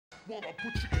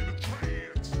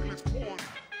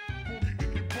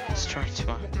Let's try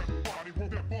to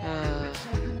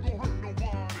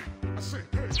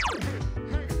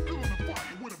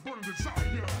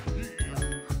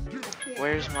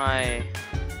where's my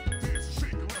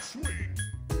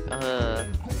how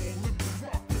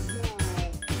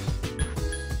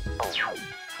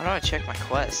do I check my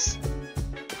quests?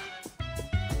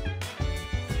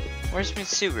 Where's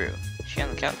Mitsuru? Is she on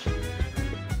the couch?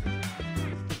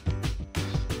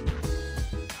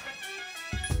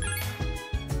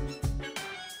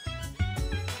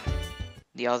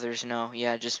 The others know.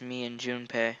 Yeah, just me and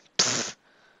Junpei.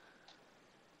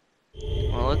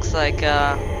 Well, looks like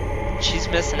she's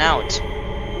missing out.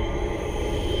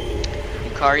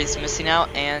 Yukari's missing out,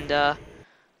 and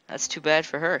that's too bad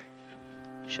for her.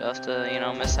 She'll have to, you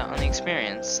know, miss out on the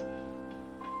experience.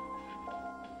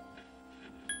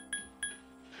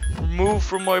 Remove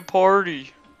from my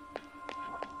party.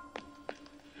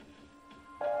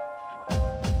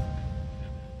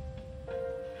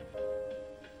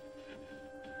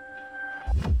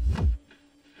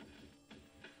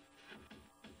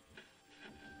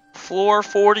 Floor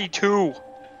 42.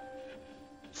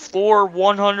 Floor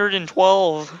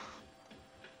 112.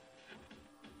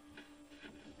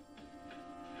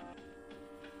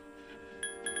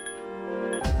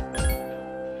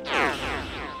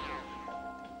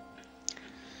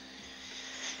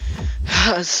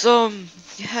 So,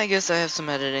 yeah, I guess I have some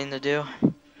editing to do.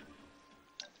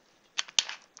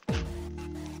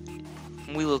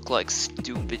 We look like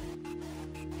stupid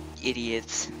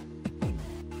idiots.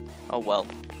 Oh well.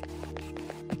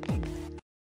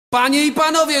 Panie I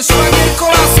panowie, szwagier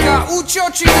kolaska u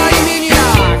cioci na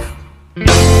imieninach.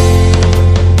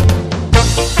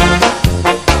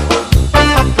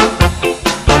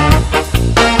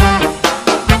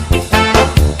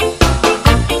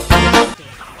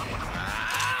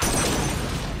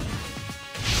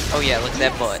 Oh yeah, look at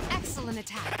that butt.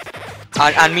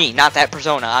 On me, not that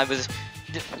persona. I was,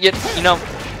 you know.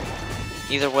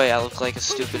 Either way, I look like a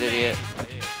stupid idiot.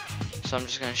 So I'm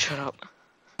just gonna shut up.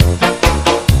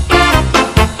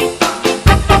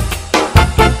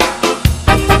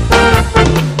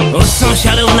 U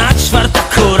sąsiadów na czwarta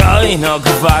kurojno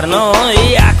gwarno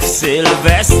jak w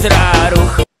Sylwestra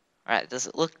ruch. Alright, does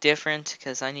it look different?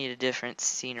 Because I need a different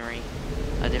scenery.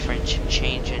 A different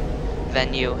change in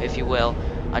venue, if you will.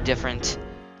 A different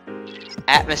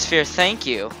atmosphere, thank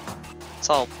you. It's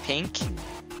all pink.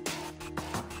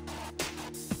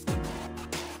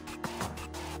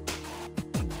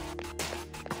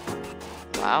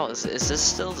 Wow, is this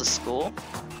still the school?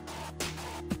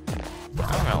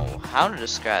 I don't know how to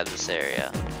describe this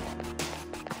area.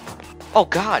 Oh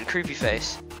god, creepy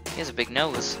face. He has a big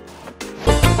nose.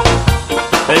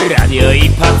 Radio I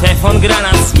patefon gra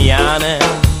na zmianę.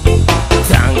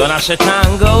 Tango, nasze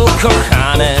tango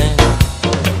ukochane.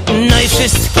 No i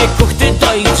wszystkie kuchty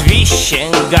do ich drzwi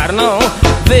się garną,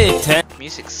 by ten...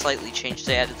 Music slightly changed,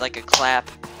 they added like a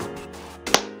clap.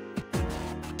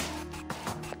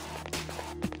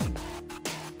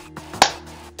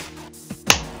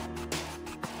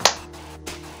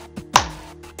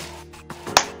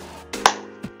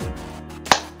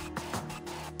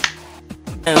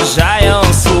 Wężają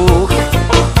słuch.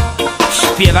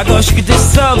 Śpiewa gość, gdy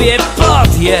sobie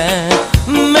podje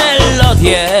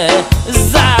melodię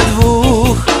za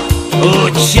dwóch.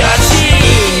 U cioci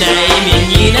na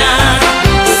imieninach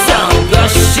są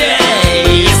goście,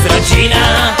 jest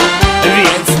rodzina,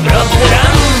 więc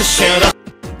program się roz...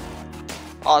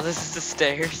 Oh, this is the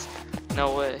stairs.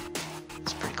 No way.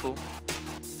 It's pretty cool.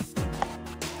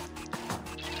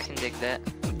 Can dig that.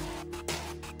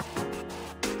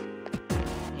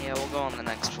 Yeah, we'll go on the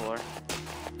next floor.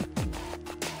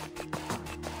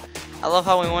 I love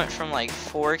how we went from like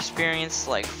 4 experience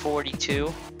to like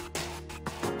 42.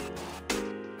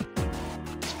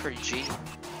 It's pretty G.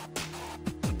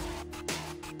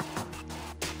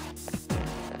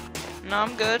 No,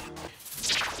 I'm good.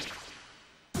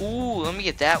 Ooh, let me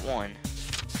get that one.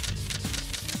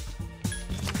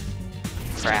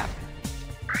 Crap.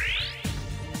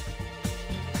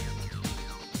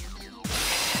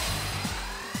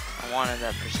 I wanted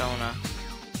that persona.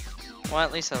 Well,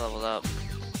 at least I leveled up.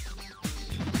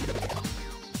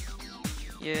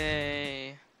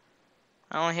 Yay.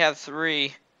 I only have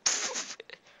 3.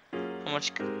 How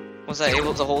much was I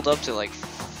able to hold up to? Like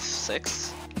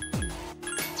 6?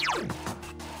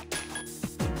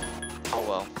 Oh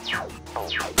well.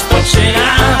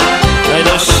 Poczyna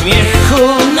do śmiechu,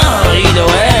 no i do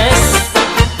łez.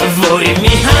 Wuj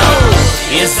Michał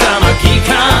jest za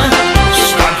magika,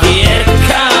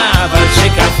 szwagierka,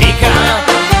 walczyka fika.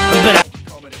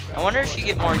 I wonder if you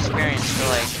get more experience for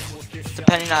like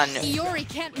depending on Yukari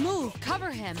can't move.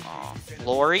 Cover him.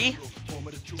 Lori?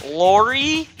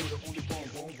 Lori?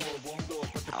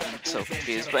 I'm so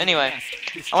confused. But anyway,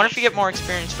 I wonder if you get more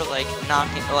experience for like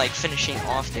finishing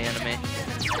off the enemy,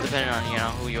 depending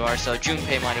on who you are. So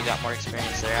Junpei might have got more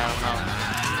experience there. I don't know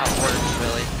how it works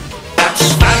really.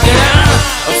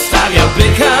 Odstawiał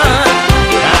byka,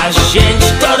 a zięć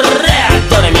to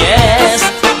reaktorem jest.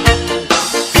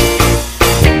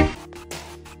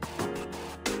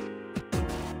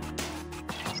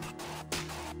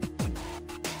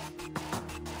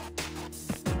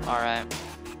 Alright.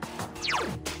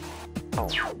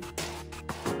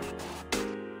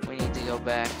 We need to go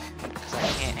back, because I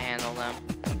can't handle them.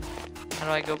 How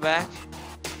do I go back?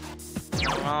 I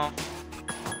don't know.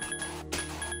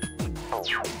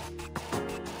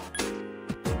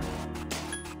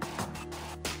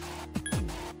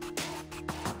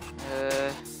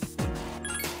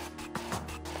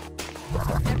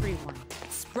 Everyone,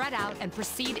 spread out and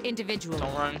proceed individually.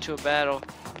 Don't run into a battle.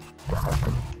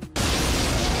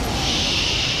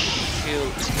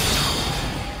 Shoot.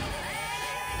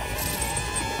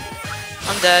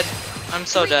 I'm dead. I'm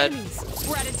so dead.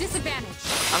 We're at a disadvantage.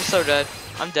 I'm so dead.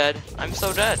 I'm dead. I'm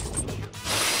so dead.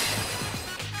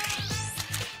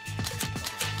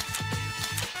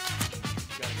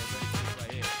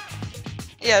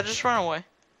 Yeah, just run away.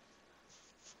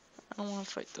 I don't want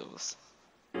to fight those.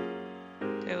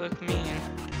 They look mean.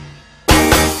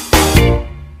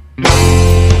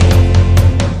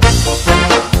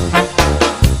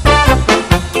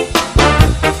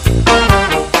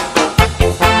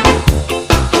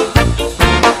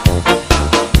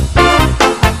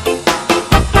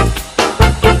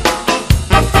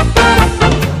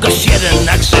 Gość jeden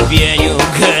na grzebieniu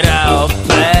gra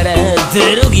operę,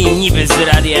 drugi niby z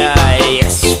radia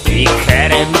jest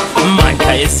szpikerem.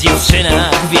 Mańka jest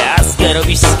dziewczyna, gwiazdę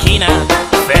robi z kina,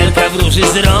 felka wróży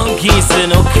z rąk i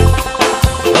synuk.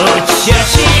 U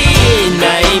cioci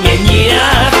na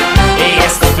imieninach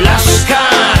jest flaszka,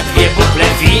 dwie butle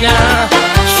wina,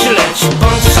 śledź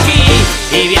pączki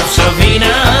i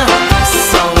wieprzowina.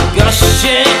 Są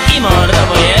goście i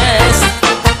morowo jest.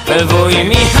 Wuj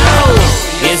Michał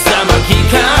jest za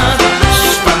magika,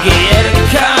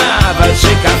 szwagierka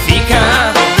walczy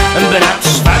kafika. Brat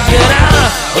szwagiera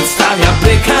odstawia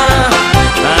byka,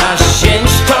 a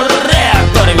zięć to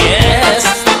reaktorem jest.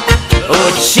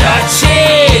 U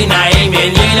cioci na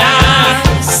imieninach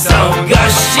są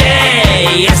goście,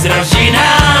 jest rodzina,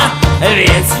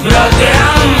 więc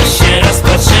program się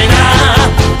rozpoczyna.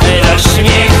 Do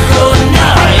śmiechu,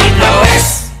 no i do łez.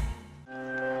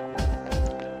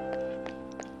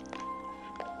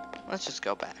 Let's just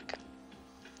go back.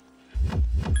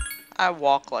 I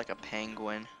walk like a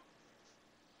penguin.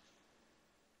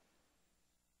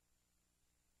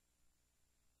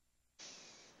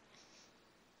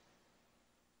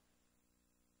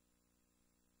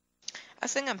 I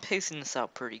think I'm pacing this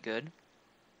out pretty good.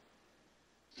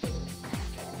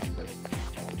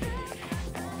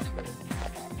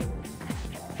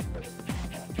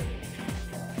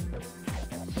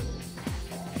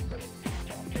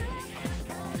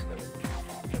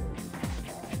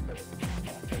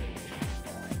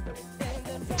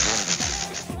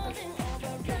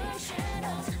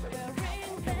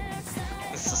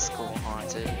 This is school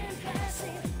haunted.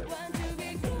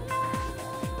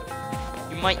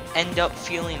 You might end up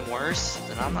feeling worse,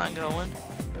 then I'm not going.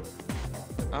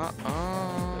 Not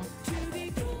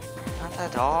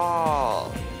at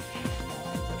all.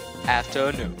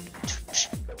 Afternoon.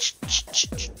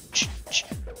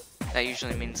 That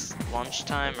usually means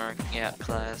lunchtime or, yeah,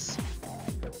 class.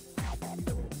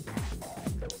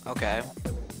 Okay.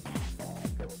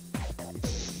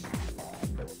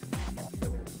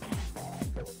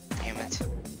 Damn it.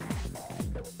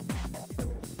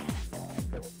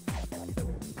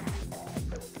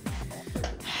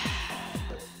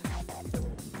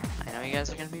 I know you guys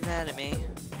are gonna be mad at me,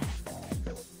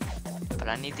 but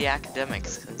I need the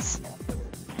academics because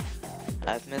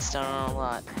I've missed out on a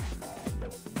lot.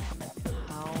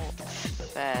 How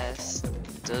fast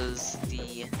does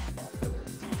the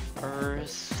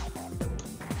Earth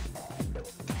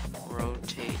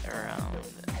rotate around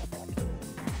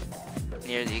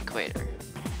near the equator?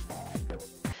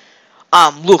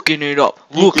 I'm looking it up.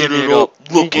 Looking it up.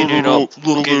 Looking it up.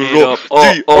 Looking it up.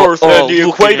 The Earth and the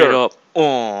equator.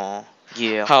 Oh,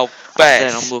 yeah. How I said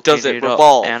I'm fast looking does it it up,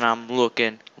 revolve? and I'm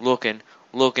looking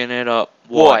it up.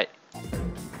 What?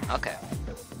 Okay.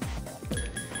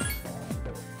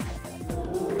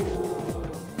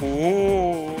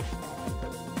 Ooh.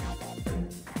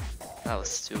 That was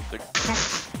stupid.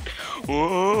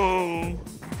 Ooh.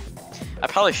 I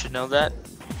probably should know that.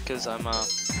 because I'm a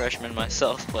freshman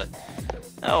myself, but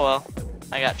oh well,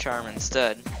 I got charm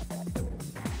instead.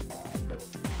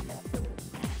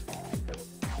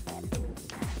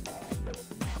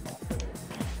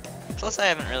 Plus, I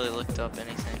haven't really looked up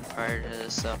anything prior to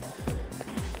this, so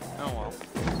oh well.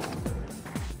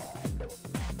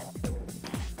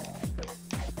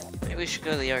 Maybe we should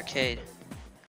go to the arcade.